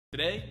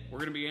Today, we're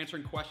going to be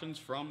answering questions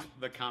from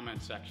the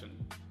comment section.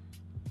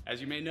 As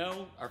you may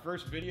know, our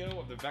first video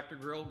of the Vector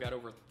Grill got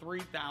over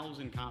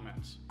 3,000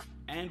 comments,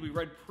 and we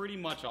read pretty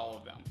much all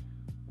of them.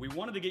 We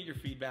wanted to get your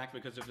feedback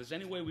because if there's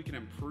any way we can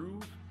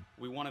improve,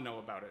 we want to know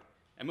about it.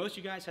 And most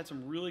of you guys had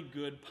some really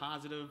good,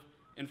 positive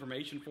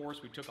information for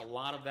us. We took a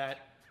lot of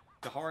that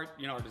to heart.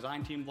 You know, our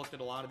design team looked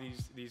at a lot of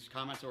these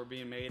comments that were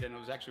being made, and it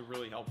was actually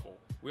really helpful.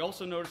 We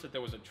also noticed that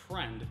there was a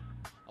trend.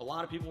 A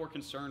lot of people were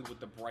concerned with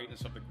the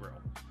brightness of the grill,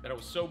 that it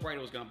was so bright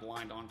it was going to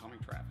blind oncoming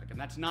traffic. And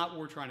that's not what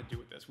we're trying to do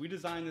with this. We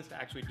designed this to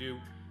actually do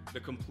the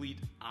complete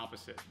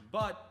opposite.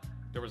 But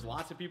there was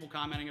lots of people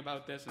commenting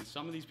about this, and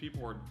some of these people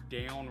were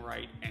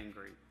downright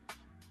angry.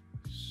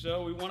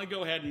 So we want to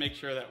go ahead and make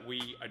sure that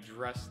we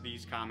address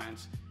these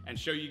comments and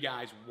show you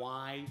guys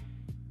why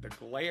the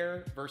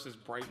glare versus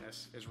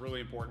brightness is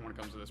really important when it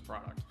comes to this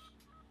product.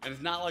 And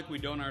it's not like we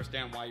don't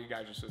understand why you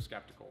guys are so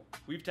skeptical.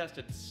 We've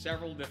tested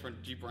several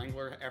different Jeep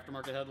Wrangler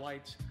aftermarket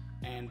headlights,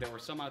 and there were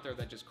some out there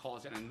that just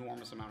caused an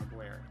enormous amount of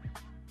glare.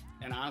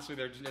 And honestly,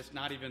 they're just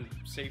not even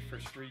safe for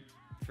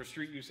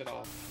street use at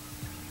all.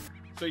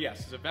 So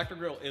yes, the Vector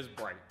Grill is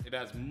bright. It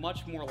has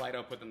much more light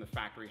output than the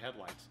factory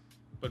headlights.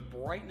 But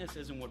brightness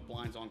isn't what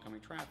blinds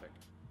oncoming traffic.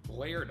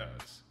 Glare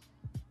does.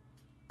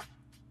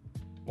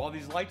 While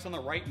these lights on the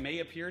right may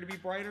appear to be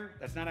brighter,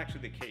 that's not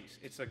actually the case.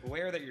 It's the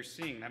glare that you're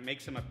seeing that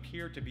makes them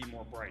appear to be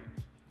more bright.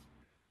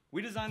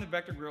 We designed the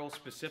Vector Grill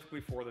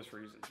specifically for this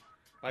reason.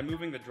 By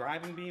moving the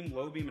driving beam,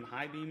 low beam, and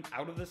high beam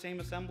out of the same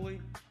assembly,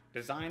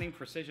 designing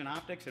precision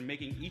optics, and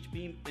making each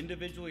beam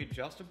individually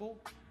adjustable,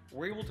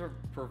 we're able to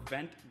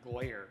prevent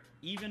glare,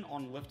 even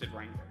on lifted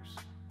Wranglers.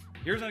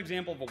 Here's an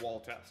example of a wall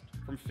test.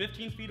 From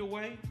 15 feet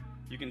away,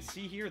 you can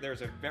see here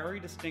there's a very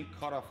distinct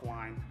cutoff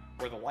line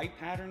where the light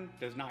pattern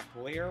does not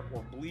glare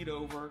or bleed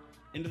over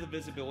into the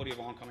visibility of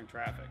oncoming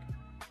traffic.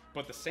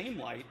 But the same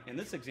light, in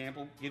this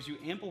example, gives you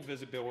ample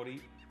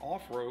visibility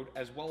off-road,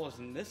 as well as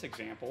in this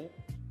example,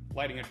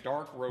 lighting a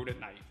dark road at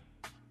night.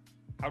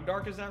 How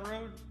dark is that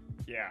road?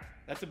 Yeah,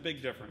 that's a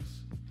big difference.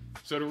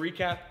 So to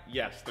recap,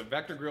 yes, the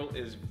Vector Grill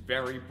is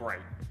very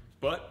bright,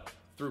 but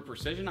through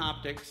precision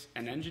optics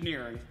and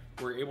engineering,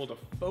 we're able to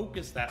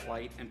focus that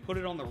light and put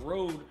it on the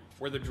road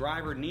where the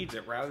driver needs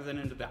it rather than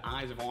into the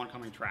eyes of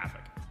oncoming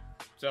traffic.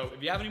 So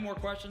if you have any more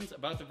questions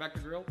about the Vector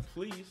Grill,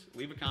 please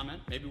leave a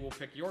comment. Maybe we'll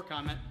pick your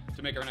comment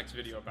to make our next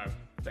video about.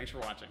 Thanks for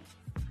watching.